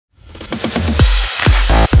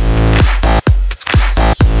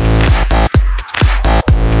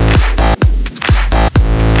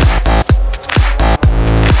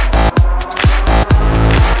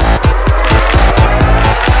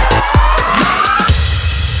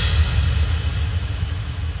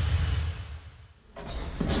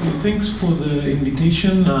thanks for the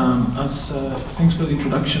invitation. Thanks for the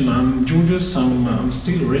introduction. I'm Georgios. I'm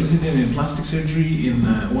still a resident in plastic surgery in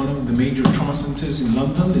one of the major trauma centers in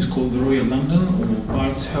London. It's called the Royal London or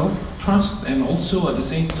Barts Health Trust. And also at the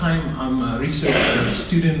same time, I'm a research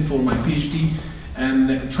student for my PhD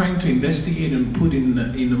and trying to investigate and put in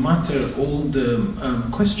the matter all the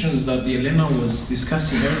questions that Elena was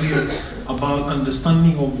discussing earlier about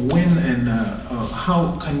understanding of when and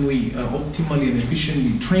how can we optimally and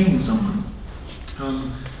efficiently train someone.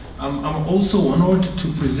 I'm also honored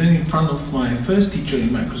to present in front of my first teacher in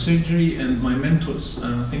microsurgery and my mentors.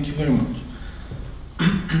 Thank you very much.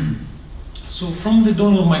 So from the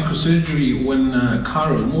dawn of microsurgery, when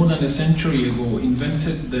Carol, more than a century ago,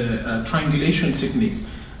 invented the triangulation technique,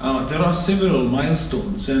 there are several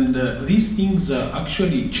milestones, and these things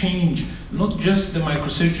actually change not just the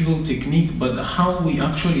microsurgical technique, but how we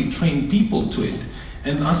actually train people to it.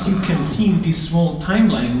 And as you can see in this small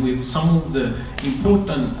timeline with some of the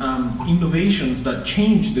important innovations that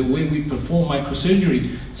change the way we perform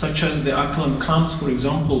microsurgery, such as the Ackland clamps, for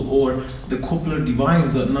example, or the Coupler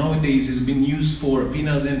device that nowadays is being used for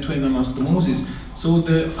venous end-to-end anastomosis. So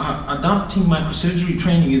the adapting microsurgery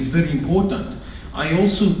training is very important. I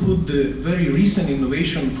also put the very recent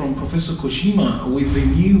innovation from Professor Koshima with the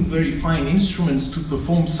new very fine instruments to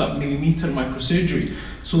perform sub-millimeter microsurgery.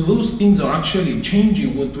 So those things are actually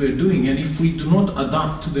changing what we're doing, and if we do not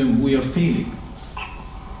adapt to them, we are failing.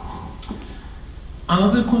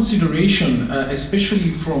 Another consideration,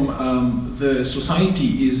 especially from the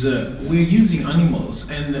society, is we're using animals,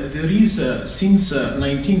 and there is, since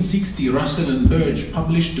 1960, Russell and Burge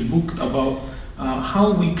published a book about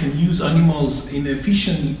how we can use animals in an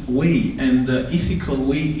efficient way and ethical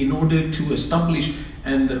way in order to establish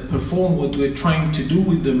and perform what we're trying to do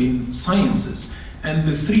with them in sciences. And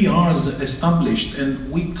the 3 R's established,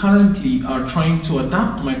 and we currently are trying to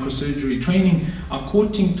adapt microsurgery training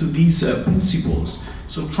according to these principles.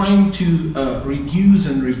 So trying to reduce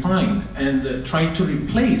and refine and try to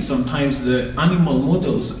replace sometimes the animal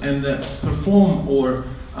models and perform or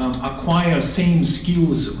acquire same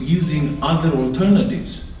skills using other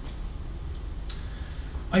alternatives.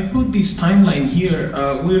 I put this timeline here.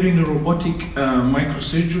 We're in a robotic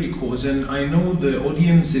microsurgery course, and I know the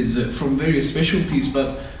audience is from various specialties,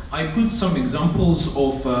 but I put some examples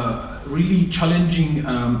of really challenging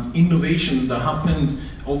innovations that happened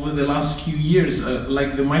over the last few years,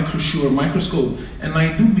 like the Microsurgery microscope. And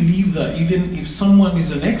I do believe that even if someone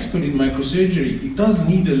is an expert in microsurgery, it does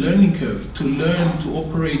need a learning curve to learn to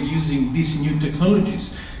operate using these new technologies.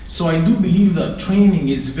 So I do believe that training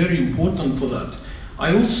is very important for that.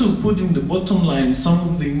 I also put in the bottom line some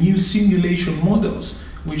of the new simulation models,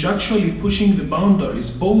 which actually pushing the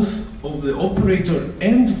boundaries both of the operator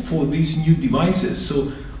and for these new devices.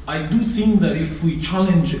 So I do think that if we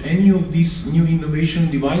challenge any of these new innovation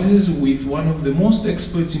devices with one of the most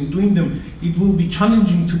experts in doing them, it will be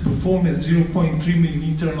challenging to perform a 0.3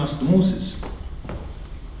 millimeter anastomosis.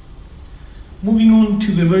 Moving on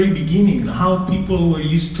to the very beginning, how people were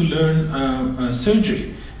used to learn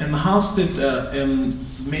surgery. And Halstead,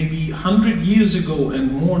 maybe 100 years ago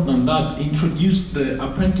and more than that, introduced the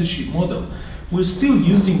apprenticeship model. We're still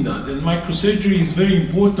using that, and microsurgery is very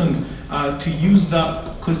important to use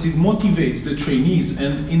that because it motivates the trainees.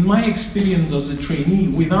 And in my experience as a trainee,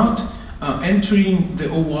 without entering the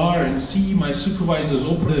OR and see my supervisors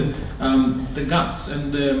open the guts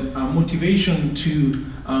and the motivation to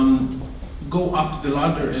go up the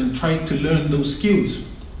ladder and try to learn those skills.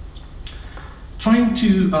 Trying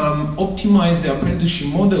to optimize the apprenticeship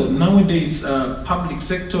model, nowadays public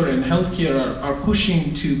sector and healthcare are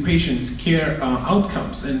pushing to patients' care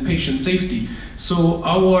outcomes and patient safety. So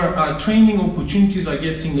our training opportunities are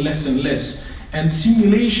getting less and less. And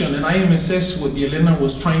simulation and IMSS, what Elena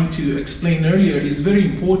was trying to explain earlier, is very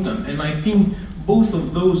important. And I think both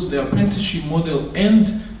of those, the apprenticeship model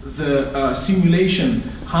and the simulation,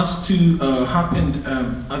 has to happen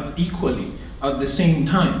equally at the same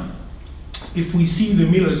time. If we see the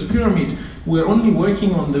Miller's pyramid, we're only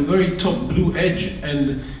working on the very top blue edge,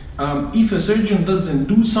 and if a surgeon doesn't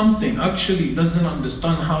do something, actually doesn't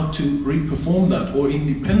understand how to re-perform that or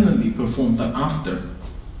independently perform that after.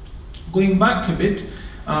 Going back a bit,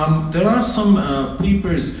 there are some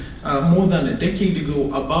papers more than a decade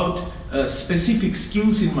ago about specific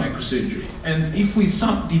skills in microsurgery. And if we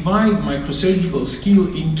subdivide microsurgical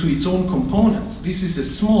skill into its own components, this is a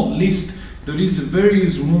small list. There is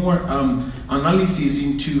various more analysis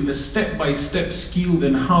into a step-by-step skill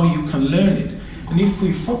and how you can learn it. And if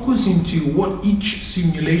we focus into what each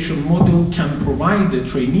simulation model can provide the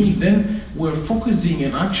trainee, then we're focusing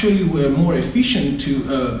and actually we're more efficient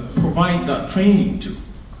to provide that training to.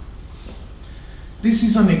 This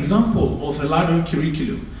is an example of a ladder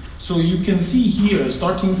curriculum. So you can see here,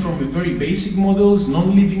 starting from a very basic models,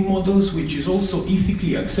 non-living models, which is also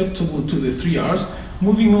ethically acceptable to the 3 Rs,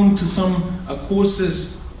 moving on to some courses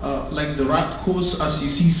like the rat course, as you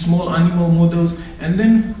see, small animal models, and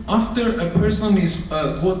then after a person is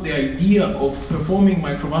got the idea of performing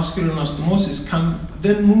microvascular anastomosis, can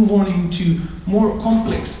then move on into more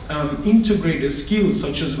complex integrated skills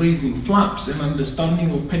such as raising flaps and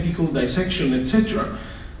understanding of pedicle dissection, etc.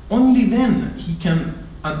 Only then he can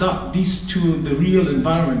adapt this to the real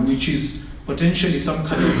environment, which is potentially some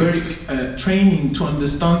cadaveric training to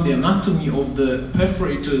understand the anatomy of the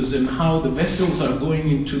perforators and how the vessels are going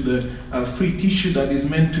into the free tissue that is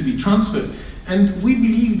meant to be transferred. And we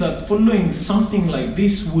believe that following something like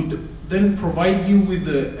this would then provide you with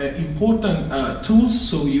the important tools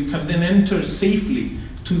so you can then enter safely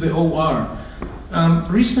to the OR.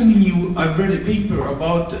 Recently, I've read a paper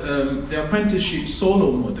about the apprenticeship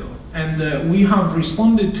solo model. And we have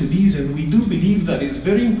responded to these, and we do believe that it's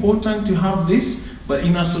very important to have this, but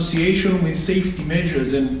in association with safety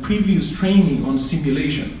measures and previous training on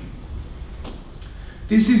simulation.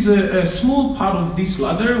 This is a small part of this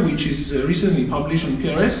ladder, which is recently published on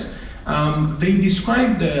PRS. They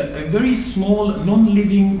described a very small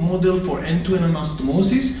non-living model for end-to-end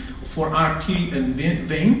anastomosis for artery and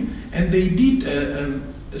vein, and they did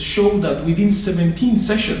show that within 17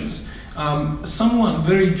 sessions, someone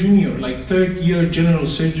very junior, like third-year general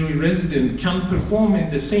surgery resident, can perform in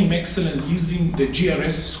the same excellence using the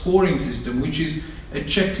GRS scoring system, which is a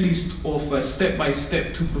checklist of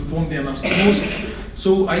step-by-step to perform the anastomosis.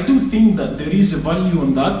 So I do think that there is a value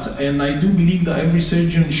on that, and I do believe that every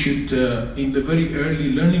surgeon should, in the very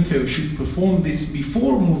early learning curve, should perform this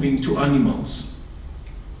before moving to animals.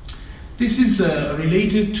 This is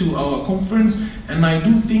related to our conference, and I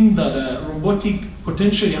do think that robotic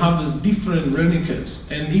potentially has different learning curves.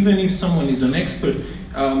 And even if someone is an expert,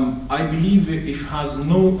 I believe if has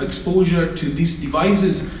no exposure to these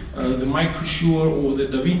devices, the Microsurgery or the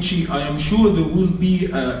Da Vinci, I am sure there will be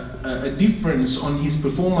a difference on his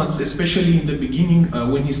performance, especially in the beginning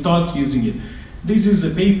when he starts using it. This is a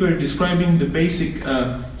paper describing the basic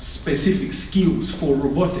specific skills for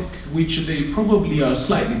robotic, which they probably are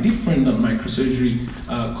slightly different than microsurgery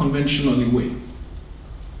conventionally way.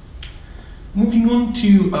 Moving on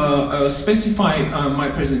to specify my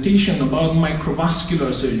presentation about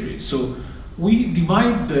microvascular surgery. So we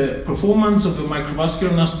divide the performance of a microvascular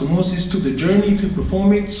anastomosis to the journey to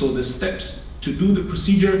perform it, so the steps to do the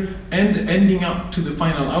procedure and ending up to the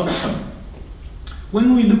final outcome.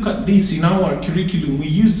 When we look at this in our curriculum, we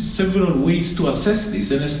use several ways to assess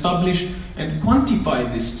this and establish and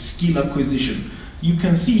quantify this skill acquisition. You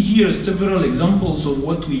can see here several examples of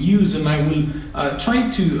what we use, and I will try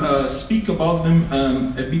to speak about them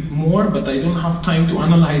a bit more, but I don't have time to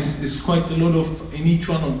analyze. There's quite a lot of, in each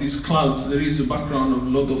one of these clouds, there is a background of a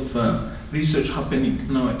lot of research happening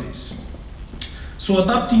nowadays. So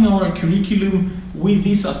adapting our curriculum with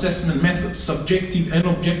these assessment methods, subjective and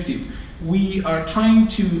objective, we are trying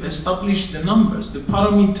to establish the numbers, the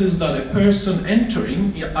parameters that a person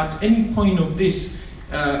entering at any point of this,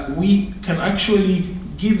 we can actually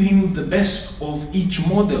give him the best of each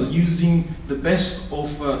model using the best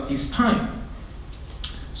of his time.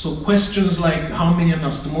 So questions like how many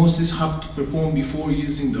anastomoses have to perform before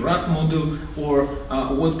using the rat model, or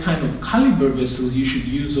what kind of caliber vessels you should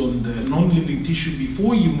use on the non-living tissue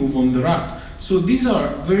before you move on the rat. So these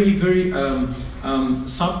are very, very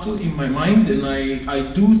subtle in my mind, and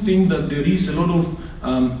I do think that there is a lot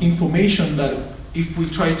of information that if we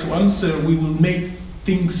try to answer, we will make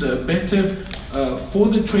things better for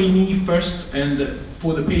the trainee first and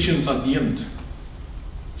for the patients at the end.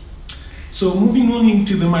 So moving on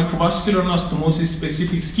into the microvascular anastomosis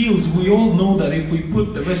specific skills, we all know that if we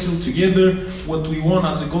put the vessel together, what we want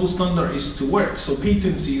as a gold standard is to work. So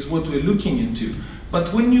patency is what we're looking into.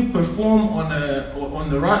 But when you perform on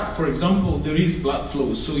the rat, for example, there is blood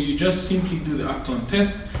flow. So you just simply do the Ackland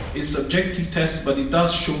test. It's a subjective test, but it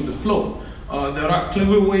does show the flow. There are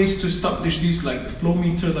clever ways to establish this, like the flow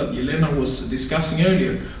meter that Yelena was discussing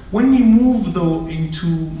earlier. When we move, though, into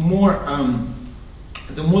more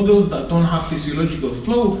the models that don't have physiological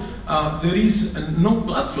flow, there is no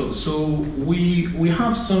blood flow. So we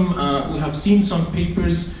have seen some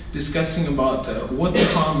papers discussing about water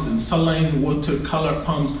pumps and saline water color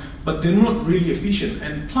pumps, but they're not really efficient.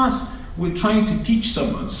 And plus, we're trying to teach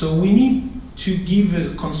someone, so we need to give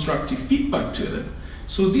a constructive feedback to them.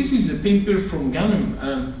 So this is a paper from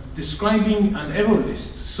Ganem describing an error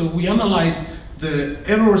list. So we analyzed the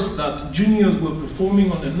errors that juniors were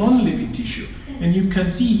performing on a non-living tissue. And you can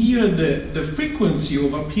see here the frequency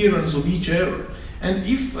of appearance of each error. And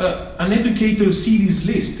if an educator sees this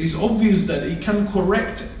list, it's obvious that it can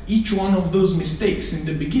correct each one of those mistakes in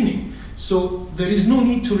the beginning. So there is no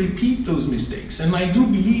need to repeat those mistakes. And I do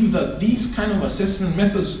believe that these kind of assessment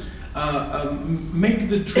methods make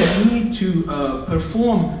the trainee to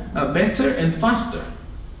perform better and faster.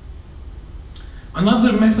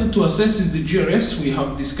 Another method to assess is the GRS. We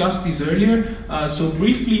have discussed this earlier. So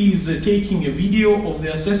briefly is taking a video of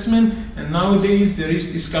the assessment, and nowadays there is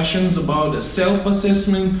discussions about a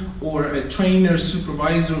self-assessment or a trainer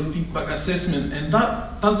supervisor feedback assessment, and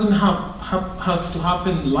that doesn't have to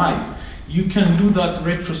happen live. You can do that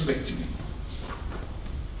retrospectively.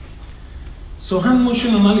 So hand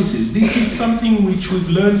motion analysis, this is something which we've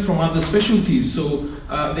learned from other specialties. So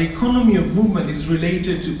the economy of movement is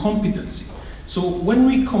related to competency. So when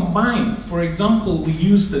we combine, for example, we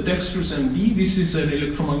use the dexterous MD, this is an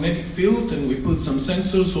electromagnetic field, and we put some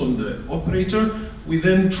sensors on the operator. We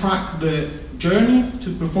then track the journey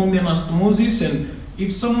to perform the anastomosis, and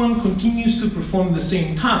if someone continues to perform the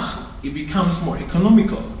same task, it becomes more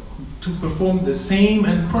economical to perform the same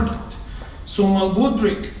end product. So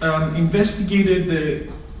Malgodrick investigated the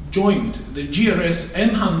joint, the GRS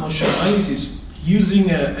and hand motion analysis using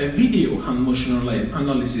a video hand motion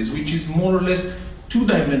analysis, which is more or less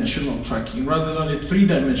two-dimensional tracking rather than a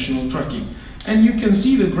three-dimensional tracking. And you can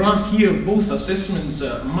see the graph here, both assessments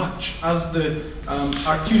match as the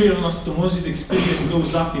arterial anastomosis experience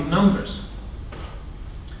goes up in numbers.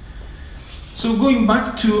 So going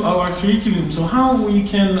back to our curriculum, so how we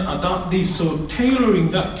can adapt this, so tailoring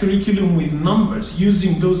that curriculum with numbers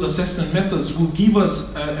using those assessment methods will give us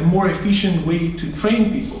a more efficient way to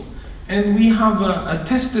train people. And we have a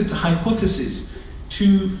tested hypothesis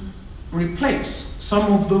to replace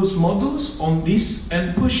some of those models on this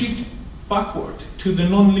and push it backward to the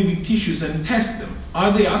non-living tissues and test them.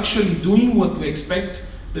 Are they actually doing what we expect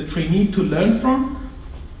the trainee to learn from?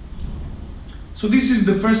 So this is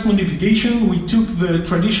the first modification. We took the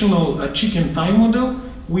traditional chicken thigh model,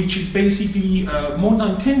 which is basically more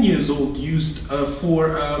than 10 years old, used for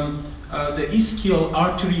the ischial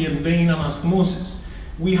artery and vein anastomosis.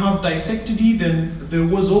 We have dissected it, and there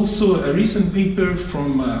was also a recent paper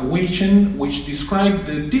from Wei Chen which described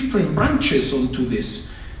the different branches onto this.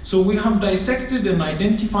 So we have dissected and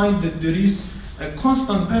identified that there is a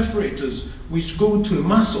constant perforators which go to a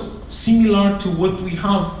muscle, similar to what we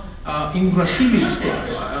have in gracilis.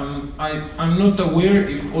 I'm not aware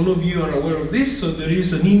if all of you are aware of this, so there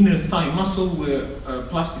is an inner thigh muscle where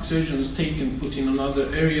plastic surgeons take and put in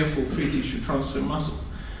another area for free tissue transfer muscle.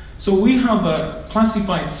 So we have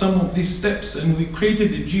classified some of these steps, and we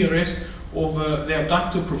created a GRS of the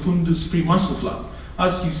abductor profundus free muscle flap.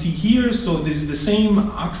 As you see here, so there's the same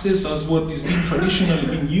axis as what is being traditionally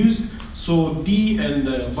been used. So D and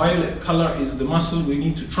violet color is the muscle we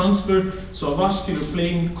need to transfer. So a vascular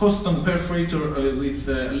plane, constant perforator with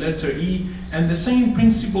letter E, and the same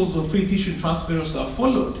principles of free tissue transfers are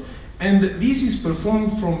followed. And this is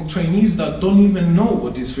performed from trainees that don't even know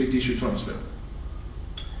what is free tissue transfer.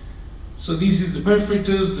 So this is the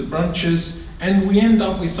perforators, the branches, and we end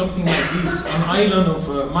up with something like this, an island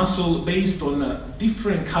of muscle based on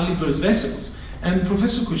different calibers vessels. And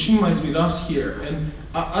Professor Koshima is with us here, and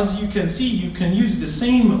as you can see, you can use the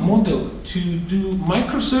same model to do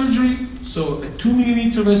microsurgery, so a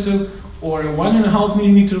 2mm vessel, or a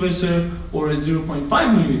 1.5mm vessel, or a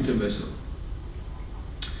 0.5mm vessel.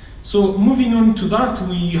 So moving on to that,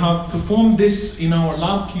 we have performed this in our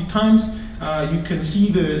lab a few times. You can see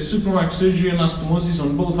the supramicrosurgery anastomosis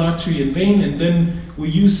on both artery and vein, and then we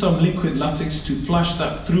use some liquid latex to flush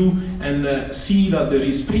that through and see that there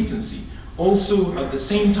is patency. Also, at the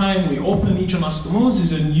same time, we open each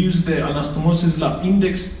anastomosis and use the anastomosis lab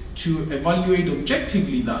index to evaluate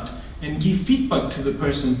objectively that and give feedback to the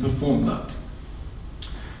person who performed that.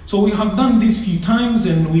 So we have done this a few times,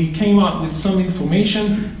 and we came up with some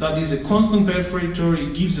information that is a constant perforator.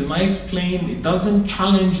 It gives a nice plane. It doesn't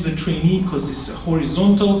challenge the trainee because it's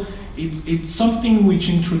horizontal. It's something which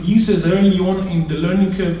introduces early on in the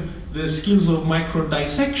learning curve the skills of micro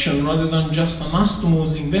dissection rather than just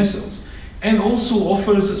anastomosing vessels, and also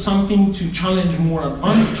offers something to challenge more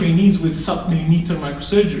advanced trainees with sub-millimeter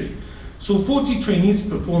microsurgery. So 40 trainees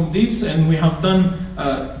performed this, and we have done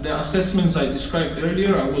the assessments I described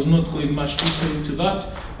earlier. I will not go in much detail into that.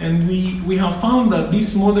 And we have found that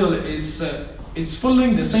this model is it's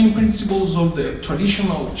following the same principles of the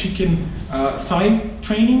traditional chicken thigh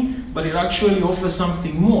training, but it actually offers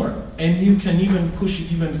something more. And you can even push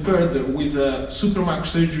it even further with super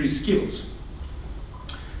microsurgery skills.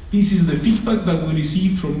 This is the feedback that we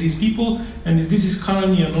received from these people, and this is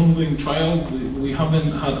currently an ongoing trial. We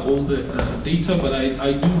haven't had all the data, but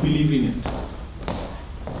I do believe in it.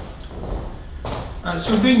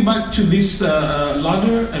 So going back to this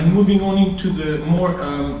ladder and moving on into the more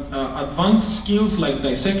advanced skills like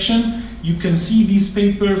dissection, you can see this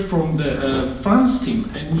paper from the France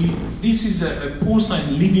team, and this is a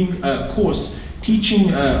porcine living course teaching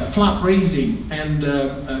flap raising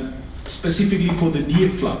and specifically for the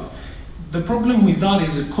diet flap. The problem with that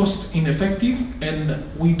is it cost ineffective, and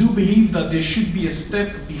we do believe that there should be a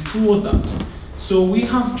step before that. So we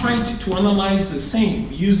have tried to analyze the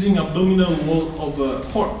same using abdominal wall of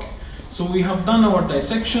pork. So we have done our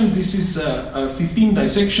dissection. This is 15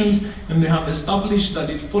 dissections, and we have established that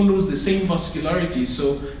it follows the same vascularity.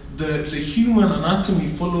 So the human anatomy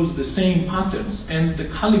follows the same patterns, and the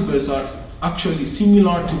calibers are actually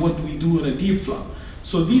similar to what we do in a deep flap.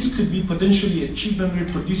 So this could be potentially a cheap and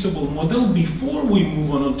reproducible model before we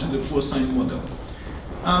move on to the porcine model.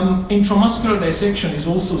 Intramuscular dissection is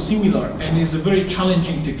also similar and is a very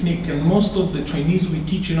challenging technique, and most of the trainees we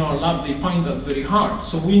teach in our lab, they find that very hard.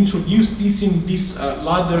 So we introduced this in this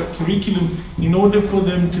ladder curriculum in order for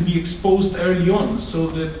them to be exposed early on, so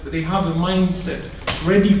that they have a mindset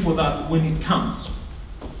ready for that when it comes.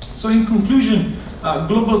 So in conclusion,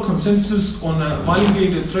 global consensus on a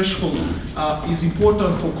validated threshold is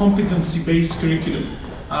important for competency-based curriculum.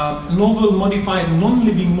 Novel modified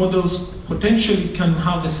non-living models potentially can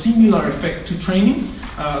have a similar effect to training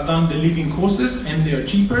than the living courses, and they are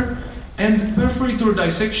cheaper. And perforator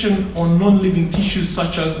dissection on non-living tissues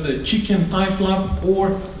such as the chicken thigh flap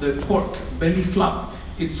or the pork belly flap,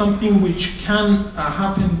 it's something which can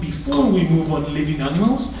happen before we move on living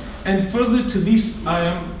animals. And further to this,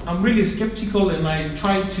 I'm really skeptical, and I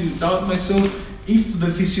try to doubt myself if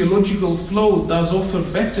the physiological flow does offer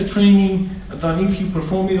better training than if you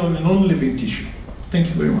perform it on a non-living tissue. Thank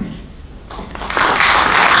you very much.